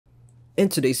In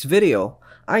today's video,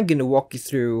 I'm gonna walk you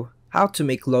through how to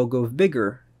make logo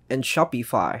bigger in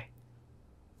Shopify.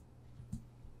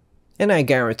 And I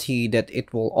guarantee that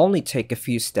it will only take a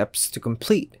few steps to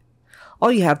complete. All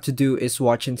you have to do is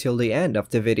watch until the end of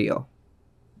the video.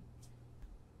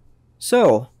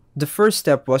 So, the first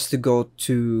step was to go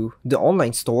to the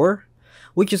online store,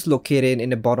 which is located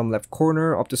in the bottom left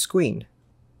corner of the screen.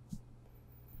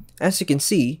 As you can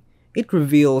see, it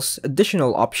reveals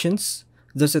additional options,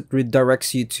 thus it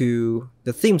redirects you to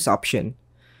the themes option.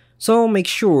 So make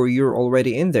sure you're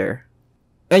already in there.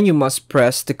 And you must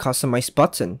press the customize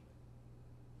button.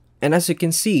 And as you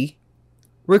can see,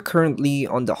 we're currently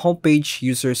on the homepage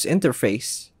user's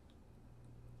interface.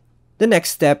 The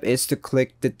next step is to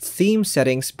click the theme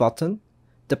settings button,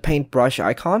 the paintbrush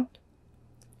icon.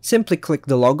 Simply click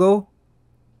the logo,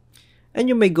 and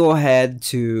you may go ahead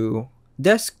to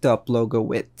desktop logo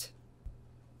width.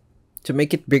 To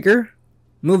make it bigger,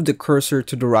 move the cursor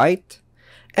to the right,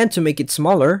 and to make it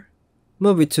smaller,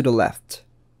 move it to the left.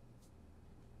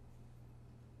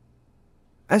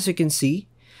 As you can see,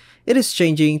 it is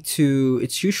changing to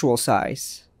its usual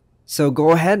size. So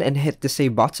go ahead and hit the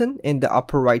save button in the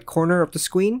upper right corner of the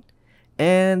screen,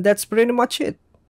 and that's pretty much it.